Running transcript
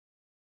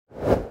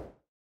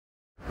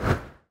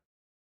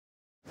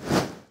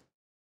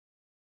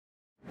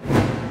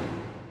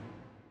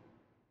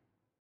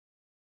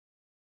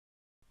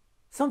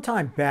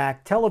Sometime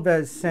back,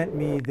 Televes sent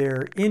me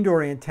their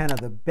indoor antenna,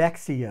 the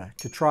Bexia,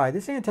 to try.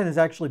 This antenna has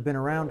actually been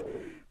around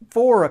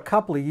for a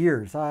couple of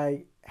years.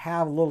 I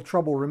have a little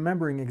trouble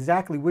remembering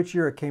exactly which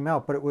year it came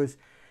out, but it was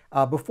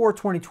before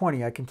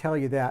 2020, I can tell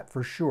you that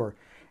for sure.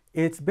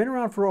 It's been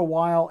around for a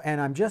while, and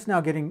I'm just now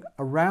getting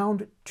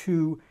around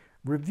to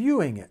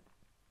reviewing it.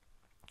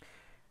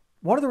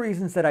 One of the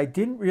reasons that I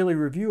didn't really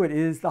review it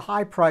is the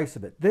high price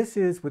of it. This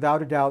is,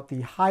 without a doubt,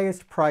 the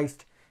highest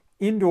priced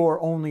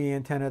indoor-only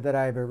antenna that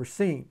I've ever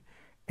seen.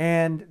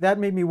 And that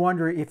made me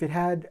wonder if it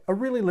had a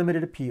really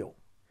limited appeal.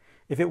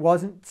 If it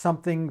wasn't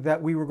something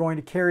that we were going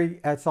to carry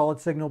at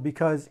Solid Signal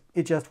because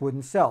it just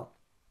wouldn't sell.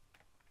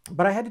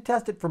 But I had to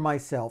test it for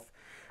myself.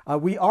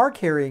 We are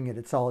carrying it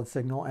at Solid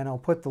Signal, and I'll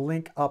put the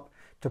link up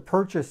to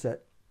purchase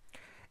it.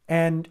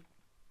 And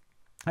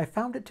I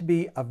found it to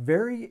be a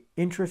very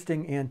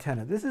interesting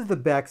antenna. This is the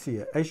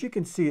Bexia. As you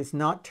can see, it's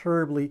not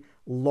terribly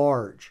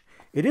large.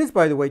 It is,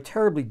 by the way,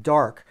 terribly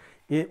dark.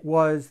 It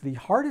was the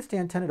hardest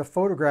antenna to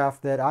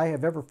photograph that I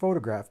have ever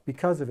photographed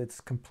because of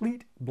its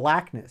complete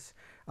blackness.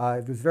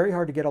 It was very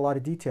hard to get a lot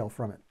of detail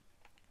from it.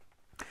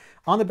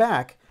 On the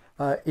back,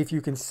 if you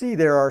can see,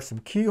 there are some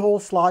keyhole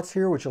slots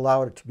here which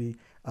allow it to be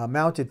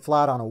mounted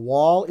flat on a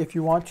wall if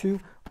you want to.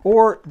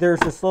 Or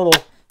there's this little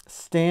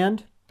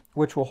stand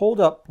which will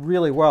hold up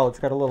really well. It's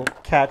got a little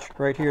catch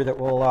right here that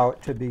will allow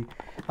it to be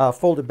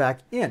folded back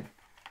in.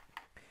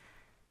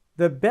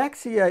 The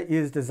Bexia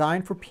is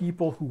designed for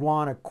people who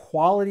want a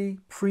quality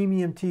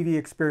premium TV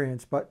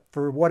experience, but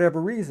for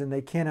whatever reason,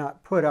 they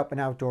cannot put up an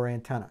outdoor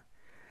antenna.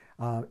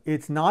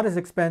 It's not as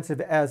expensive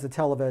as the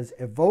Televes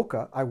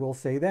Evoca, I will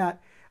say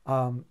that.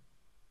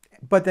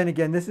 But then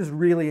again, this is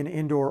really an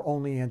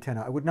indoor-only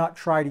antenna. I would not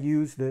try to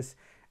use this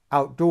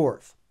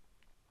outdoors.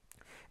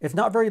 It's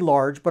not very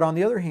large, but on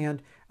the other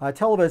hand,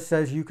 Televes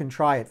says you can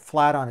try it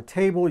flat on a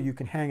table, you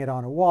can hang it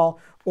on a wall,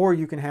 or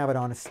you can have it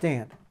on a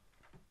stand.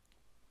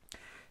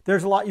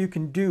 There's a lot you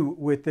can do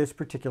with this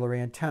particular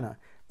antenna.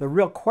 The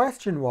real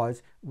question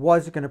was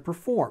it going to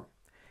perform?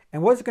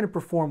 And was it going to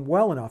perform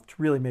well enough to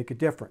really make a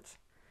difference?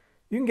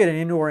 You can get an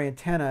indoor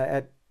antenna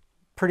at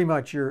pretty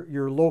much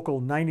your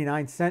local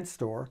 99-cent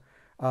store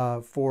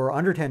for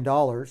under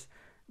 $10.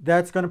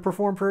 That's going to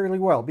perform fairly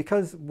well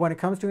because when it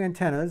comes to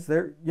antennas,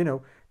 there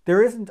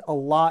isn't a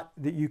lot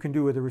that you can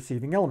do with the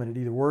receiving element.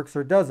 It either works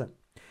or it doesn't.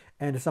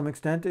 And to some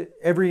extent,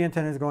 every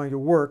antenna is going to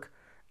work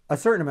a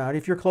certain amount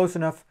if you're close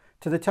enough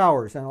to the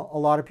towers. And a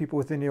lot of people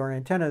with indoor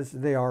antennas,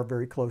 they are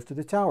very close to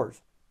the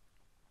towers.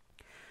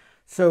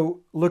 So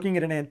looking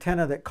at an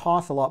antenna that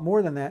costs a lot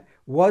more than that,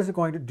 was it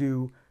going to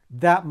do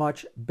that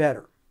much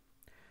better?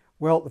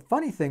 Well, the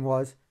funny thing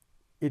was,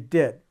 it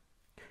did.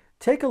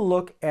 Take a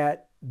look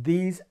at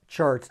these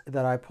charts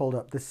that I pulled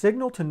up. The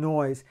signal to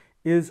noise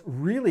is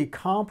really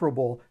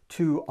comparable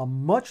to a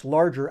much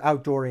larger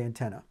outdoor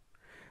antenna.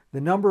 The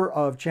number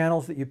of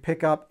channels that you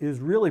pick up is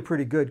really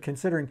pretty good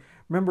considering,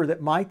 remember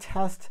that my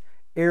test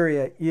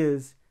area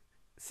is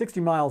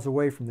 60 miles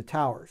away from the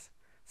towers.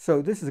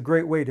 So this is a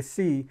great way to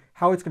see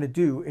how it's going to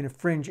do in a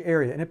fringe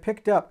area. And it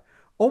picked up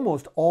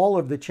almost all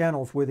of the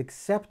channels with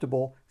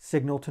acceptable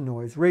signal to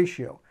noise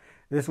ratio.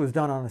 This was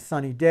done on a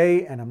sunny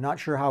day, and I'm not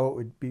sure how it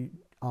would be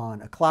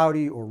on a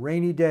cloudy or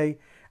rainy day.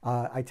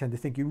 I tend to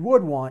think you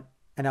would want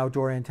an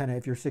outdoor antenna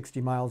if you're 60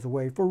 miles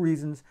away for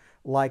reasons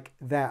like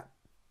that.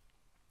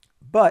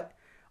 But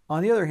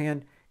on the other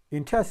hand,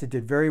 in tests it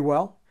did very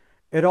well.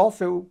 It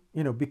also,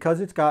 because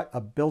it's got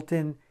a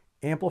built-in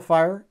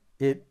amplifier,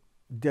 it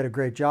did a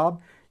great job.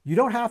 You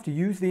don't have to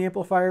use the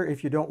amplifier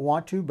if you don't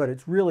want to, but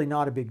it's really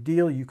not a big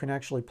deal. You can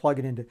actually plug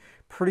it into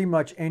pretty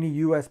much any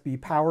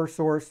USB power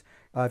source.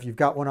 If you've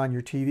got one on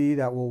your TV,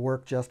 that will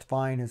work just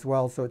fine as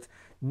well. So it's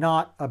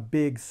not a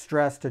big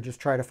stress to just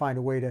try to find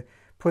a way to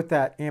put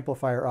that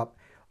amplifier up.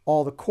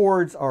 All the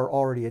cords are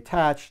already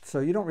attached,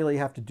 so you don't really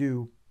have to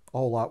do a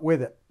whole lot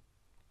with it.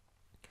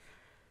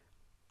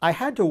 I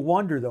had to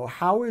wonder, though,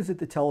 how is it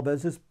that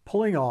Televes is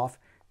pulling off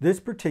this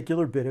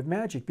particular bit of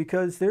magic?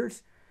 Because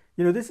there's,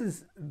 this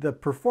is the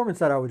performance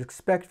that I would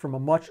expect from a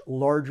much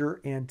larger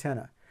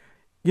antenna.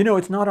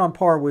 It's not on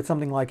par with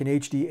something like an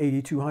HD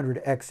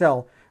 8200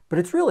 XL, but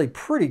it's really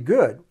pretty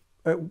good.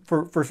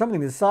 For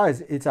something this size,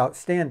 it's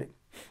outstanding.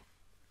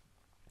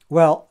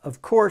 Well,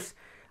 of course,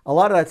 a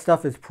lot of that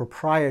stuff is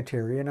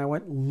proprietary, and I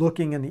went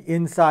looking in the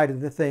inside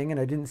of the thing, and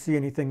I didn't see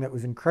anything that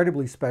was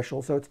incredibly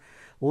special, so it's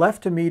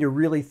left to me to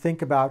really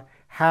think about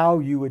how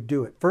you would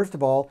do it. First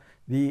of all,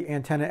 the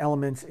antenna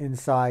elements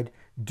inside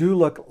do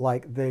look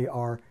like they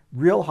are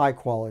real high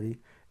quality.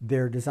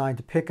 They're designed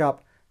to pick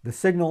up the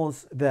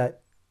signals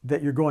that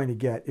you're going to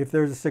get. If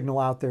there's a signal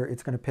out there,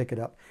 it's going to pick it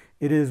up.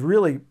 It is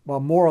really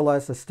more or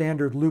less a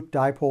standard loop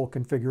dipole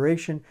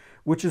configuration,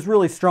 which is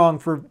really strong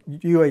for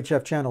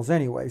UHF channels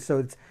anyway,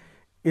 so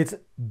it's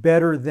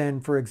better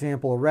than, for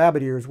example, a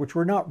rabbit ears, which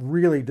were not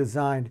really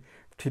designed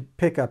to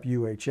pick up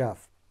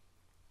UHF.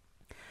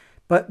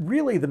 But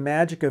really the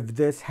magic of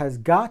this has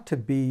got to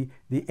be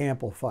the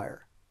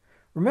amplifier.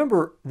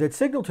 Remember that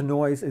signal to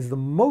noise is the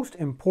most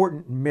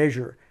important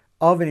measure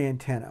of an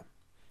antenna.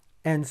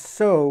 And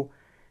so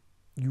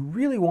you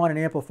really want an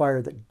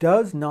amplifier that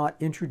does not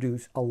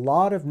introduce a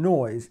lot of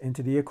noise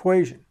into the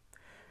equation.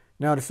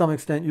 Now, to some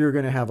extent, you're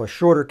going to have a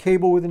shorter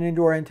cable with an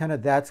indoor antenna.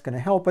 That's going to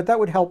help, but that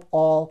would help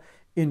all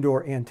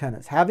indoor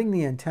antennas. Having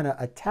the antenna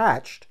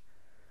attached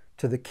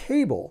to the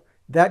cable,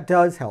 that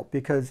does help,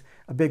 because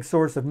a big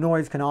source of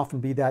noise can often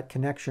be that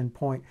connection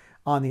point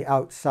on the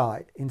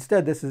outside.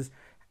 Instead, this is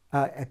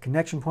a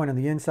connection point on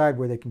the inside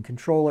where they can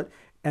control it,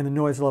 and the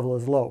noise level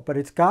is low. But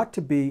it's got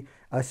to be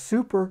a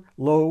super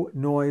low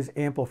noise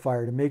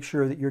amplifier to make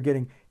sure that you're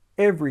getting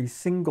every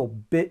single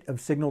bit of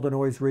signal to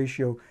noise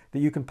ratio that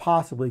you can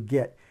possibly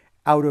get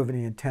out of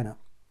an antenna.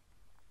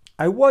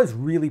 I was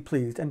really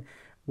pleased. And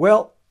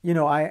well, you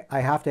know, I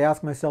have to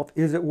ask myself,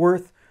 is it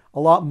worth a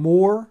lot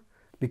more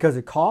because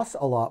it costs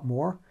a lot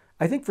more?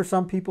 I think for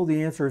some people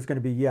the answer is going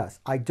to be yes.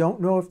 I don't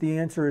know if the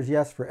answer is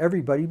yes for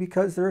everybody,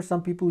 because there are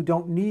some people who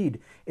don't need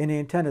an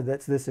antenna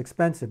that's this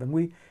expensive. And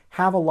we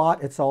have a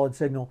lot at Solid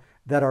Signal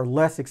that are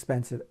less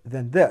expensive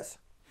than this.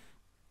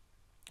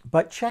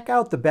 But check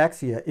out the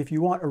Bexia if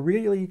you want a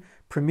really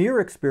premier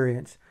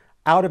experience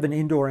out of an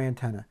indoor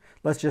antenna.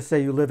 Let's just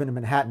say you live in a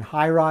Manhattan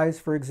high-rise,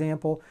 for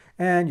example,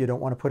 and you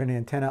don't want to put an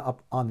antenna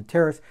up on the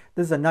terrace.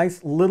 This is a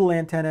nice little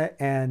antenna,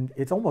 and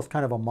it's almost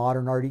kind of a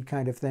modern arty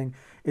kind of thing.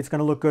 It's going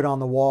to look good on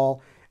the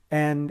wall,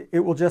 and it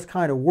will just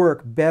kind of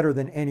work better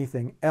than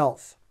anything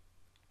else.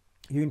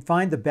 You can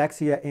find the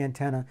Bexia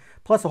antenna,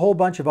 plus a whole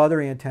bunch of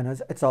other antennas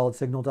at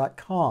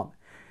solidsignal.com.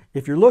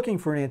 If you're looking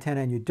for an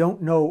antenna and you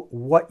don't know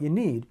what you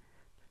need,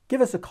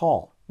 give us a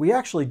call. We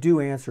actually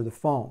do answer the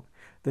phone.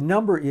 The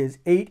number is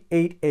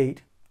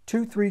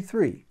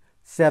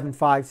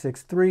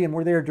 888-233-7563, and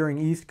we're there during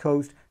East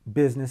Coast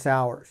business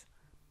hours.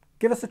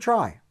 Give us a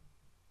try.